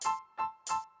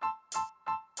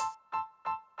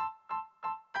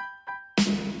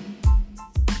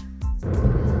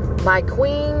My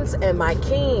queens and my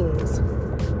kings,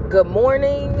 good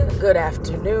morning, good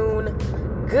afternoon,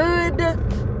 good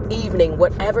evening,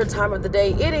 whatever time of the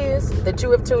day it is that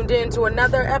you have tuned in to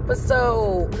another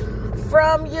episode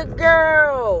from your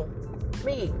girl,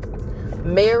 me,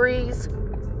 Mary's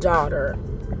daughter.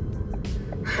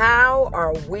 How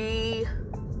are we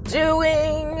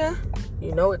doing?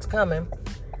 You know it's coming.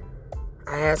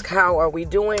 I ask, how are we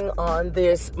doing on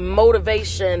this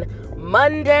Motivation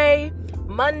Monday,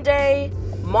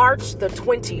 March the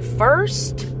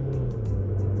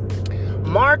 21st.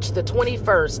 March the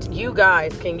 21st. You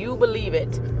guys, can you believe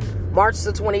it? March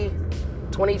the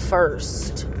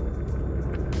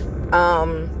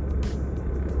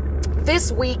 21st.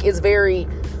 This week is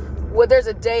there's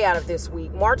a day out of this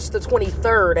week. March the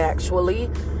 23rd, actually,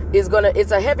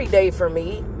 it's a heavy day for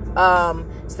me.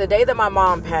 It's the day that my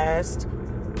mom passed,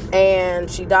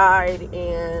 and she died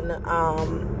in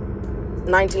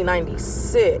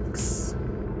 1996.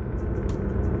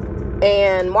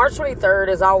 And March 23rd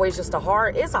is always just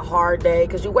it's a hard day,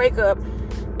 because you wake up,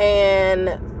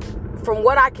 and from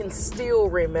what I can still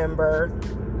remember,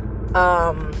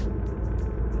 I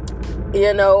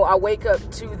wake up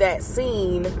to that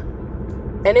scene,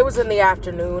 and it was in the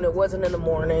afternoon, it wasn't in the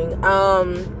morning.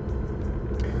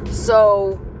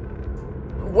 So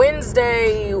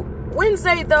Wednesday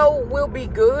though will be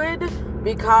good,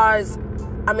 because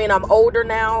I'm older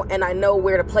now, and I know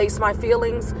where to place my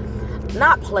feelings.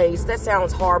 Not place, that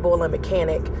sounds horrible and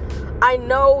mechanic. I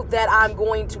know that I'm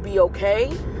going to be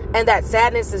okay, and that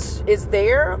sadness is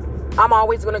there. I'm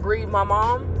always going to grieve my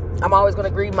mom. I'm always going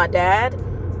to grieve my dad,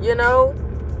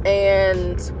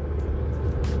 and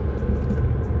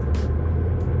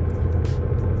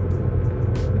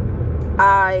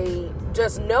I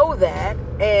just know that,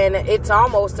 and it's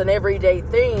almost an everyday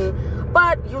thing,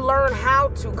 but you learn how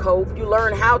to cope, you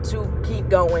learn how to keep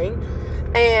going.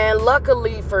 And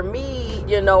luckily for me,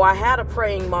 I had a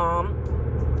praying mom,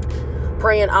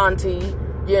 praying auntie,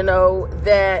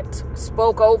 that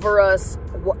spoke over us,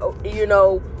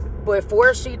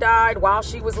 before she died, while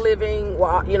she was living,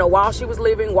 while she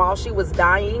was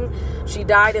dying. She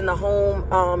died in the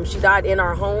home. She died in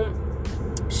our home.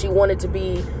 She wanted to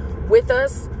be with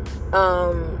us.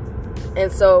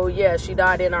 And so, yeah, she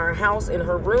died in our house, in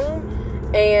her room.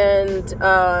 And,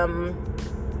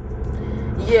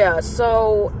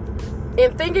 so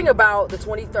in thinking about the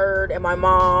 23rd and my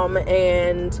mom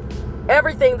and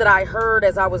everything that I heard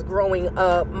as I was growing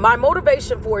up, my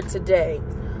motivation for today,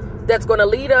 that's going to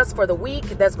lead us for the week,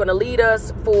 that's going to lead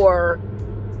us for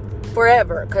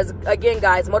forever. Because again,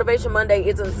 guys, Motivation Monday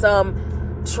isn't some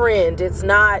trend. It's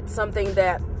not something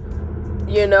that,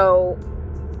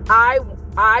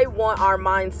 I want our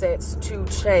mindsets to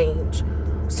change,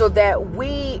 so that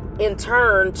we, in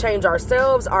turn, change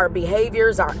ourselves, our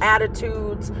behaviors, our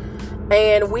attitudes,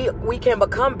 and we can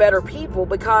become better people,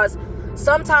 because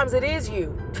sometimes it is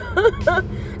you.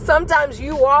 Sometimes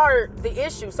you are the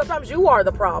issue. Sometimes you are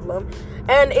the problem.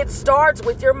 And it starts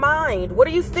with your mind. What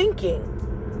are you thinking?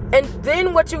 And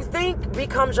then what you think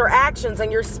becomes your actions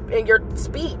and your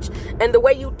speech and the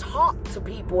way you talk to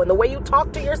people and the way you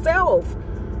talk to yourself.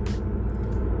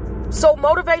 So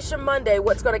Motivation Monday,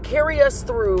 what's going to carry us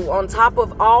through, on top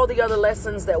of all the other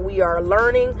lessons that we are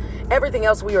learning, everything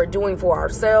else we are doing for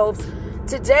ourselves,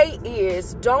 today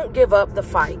is don't give up the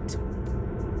fight.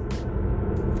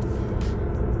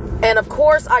 And of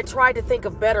course, I tried to think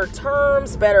of better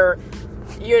terms, better,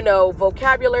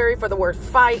 vocabulary for the word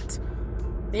fight.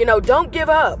 Don't give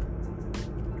up.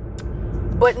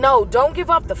 But no, don't give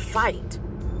up the fight.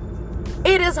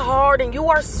 It is hard, and you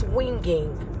are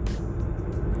swinging.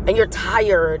 And you're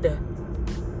tired.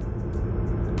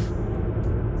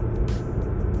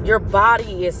 Your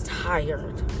body is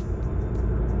tired.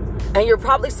 And you're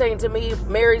probably saying to me,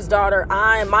 Mary's daughter,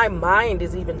 my mind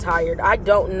is even tired. I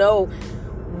don't know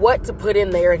what to put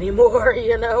in there anymore,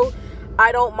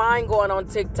 I don't mind going on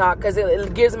TikTok because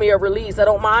it gives me a release. I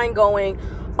don't mind going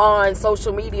on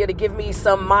social media to give me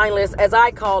some mindless, as I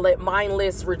call it,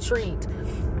 mindless retreat.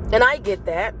 And I get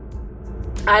that.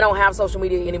 I don't have social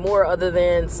media anymore other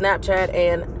than Snapchat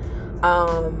and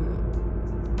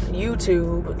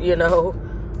YouTube,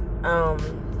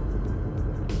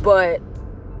 but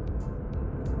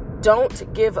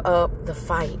don't give up the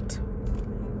fight.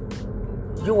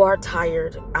 You are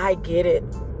tired. I get it.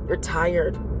 You're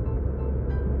tired.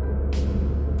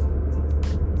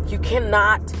 You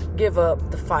cannot give up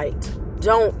the fight.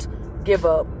 Don't give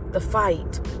up the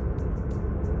fight.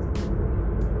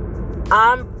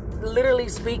 I'm literally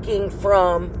speaking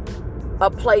from a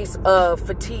place of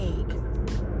fatigue,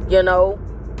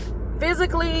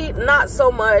 Physically, not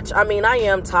so much. I mean, I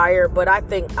am tired, but I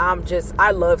think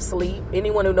I love sleep.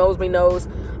 Anyone who knows me knows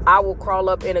I will crawl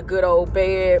up in a good old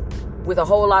bed with a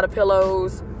whole lot of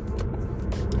pillows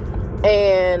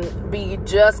and be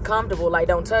just comfortable. Like,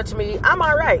 don't touch me. I'm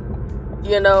all right.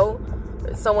 You know,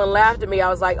 someone laughed at me. I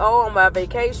was like, oh, on my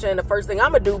vacation, the first thing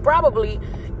I'm going to do probably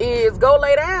is go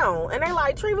lay down. And they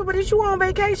like, Treva, but is you on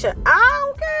vacation? I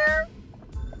don't care.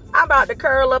 I'm about to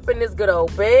curl up in this good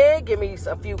old bed, give me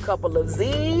a few couple of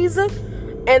Z's,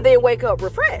 and then wake up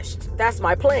refreshed. That's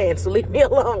my plan, so leave me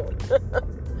alone.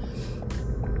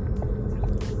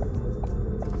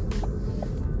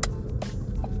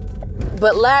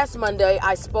 But last Monday,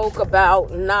 I spoke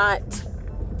about not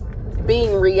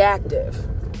being reactive.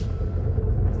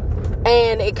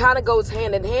 And it kind of goes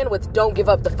hand in hand with don't give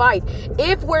up the fight.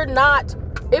 If we're not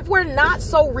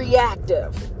so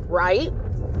reactive, right?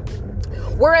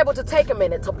 We're able to take a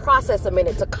minute, to process a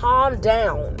minute, to calm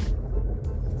down.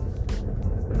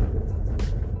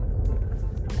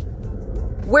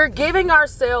 We're giving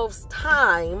ourselves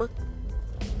time.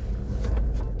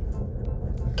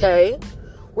 Okay?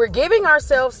 We're giving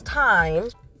ourselves time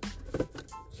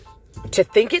to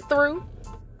think it through,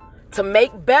 to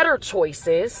make better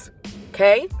choices,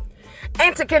 okay?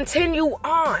 And to continue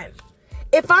on.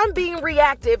 If I'm being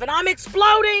reactive and I'm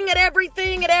exploding at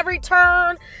everything, at every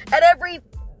turn, at everything,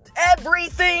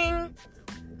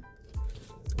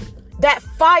 that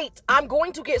fight, I'm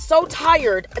going to get so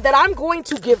tired that I'm going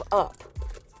to give up.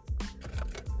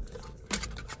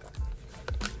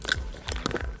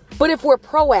 But if we're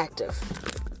proactive,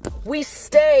 we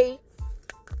stay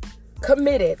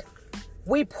committed,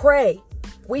 we pray,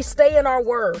 we stay in our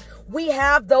word, we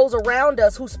have those around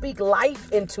us who speak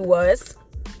life into us.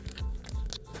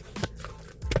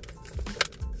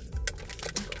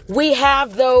 We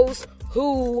have those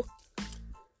who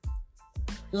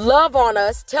love on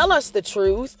us, tell us the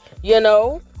truth, you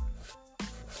know.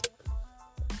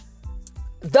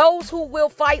 Those who will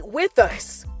fight with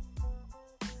us.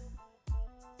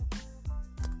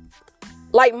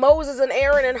 Like Moses and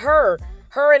Aaron and her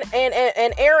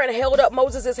and Aaron held up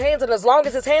Moses' hands, and as long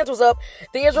as his hands was up,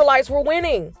 the Israelites were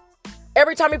winning.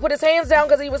 Every time he put his hands down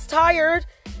because he was tired,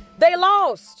 they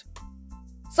lost.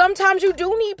 Sometimes you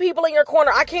do need people in your corner.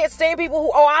 I can't stand people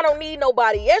who, I don't need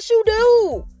nobody. Yes, you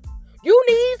do. You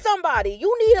need somebody.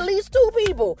 You need at least 2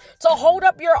 people to hold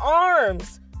up your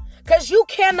arms. Because you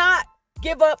cannot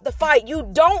give up the fight. You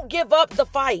don't give up the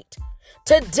fight.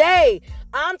 Today,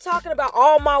 I'm talking about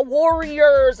all my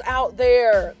warriors out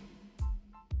there.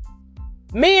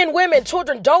 Men, women,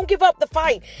 children, don't give up the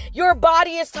fight. Your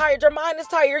body is tired. Your mind is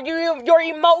tired. Your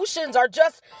emotions are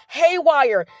just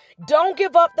haywire. Don't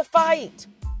give up the fight.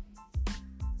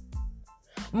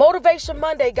 Motivation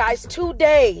Monday, guys,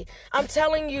 today, I'm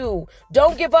telling you,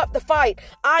 don't give up the fight.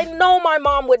 I know my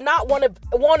mom would not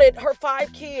wanted her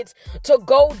 5 kids to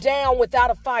go down without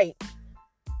a fight.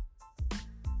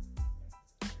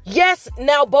 Yes,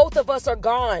 now both of us are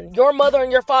gone. Your mother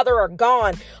and your father are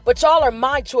gone, but y'all are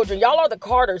my children. Y'all are the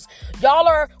Carters.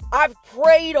 I've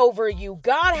prayed over you.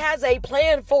 God has a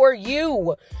plan for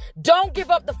you. Don't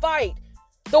give up the fight.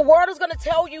 The world is going to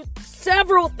tell you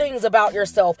several things about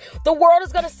yourself. The world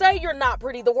is going to say you're not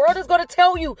pretty. The world is going to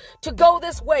tell you to go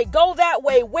this way, go that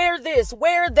way, wear this,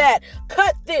 wear that,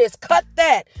 cut this, cut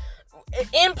that,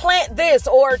 implant this,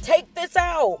 or take this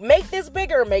out, make this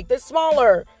bigger, make this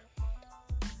smaller.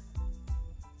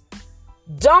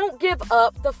 Don't give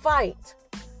up the fight.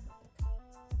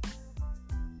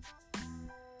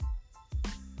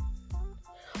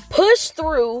 Push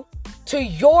through to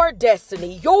your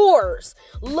destiny, yours.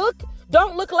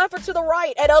 Don't look left or to the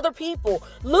right at other people.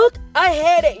 Look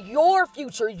ahead at your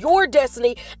future, your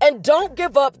destiny, and don't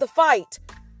give up the fight.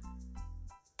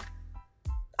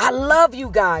 I love you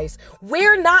guys.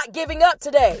 We're not giving up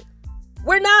today.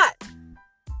 We're not.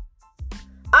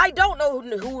 I don't know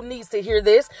who needs to hear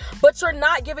this, but you're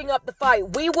not giving up the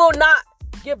fight. We will not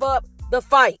give up the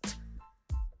fight.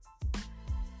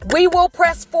 We will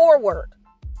press forward.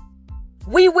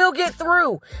 We will get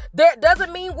through. That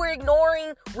doesn't mean we're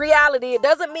ignoring reality. It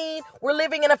doesn't mean we're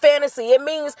living in a fantasy. It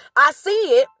means I see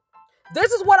it.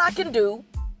 This is what I can do.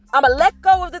 I'm going to let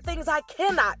go of the things I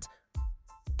cannot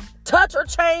touch or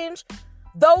change.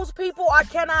 Those people I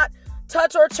cannot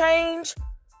touch or change.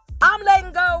 I'm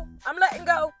letting go. I'm letting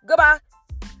go. Goodbye.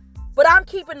 But I'm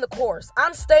keeping the course.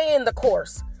 I'm staying the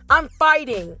course. I'm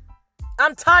fighting.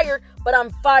 I'm tired, but I'm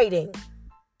fighting.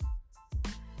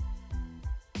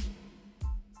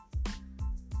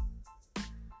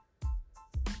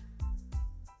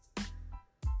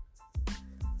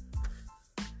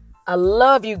 I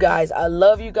love you guys. I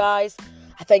love you guys.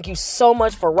 I thank you so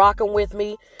much for rocking with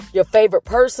me. Your favorite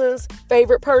person's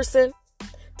favorite person.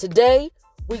 Today,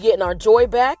 we're getting our joy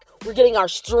back. We're getting our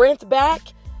strength back,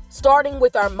 starting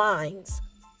with our minds.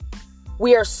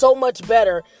 We are so much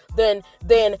better than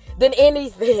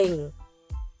anything.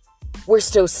 We're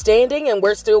still standing and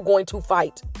we're still going to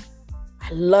fight.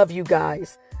 I love you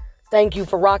guys. Thank you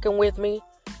for rocking with me.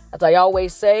 As I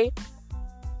always say,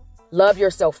 love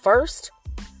yourself first.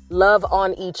 Love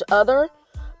on each other,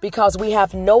 because we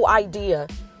have no idea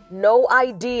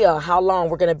how long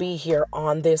we're going to be here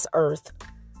on this earth.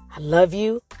 I love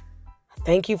you.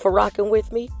 Thank you for rocking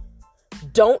with me.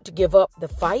 Don't give up the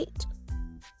fight.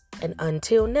 And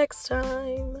until next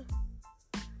time.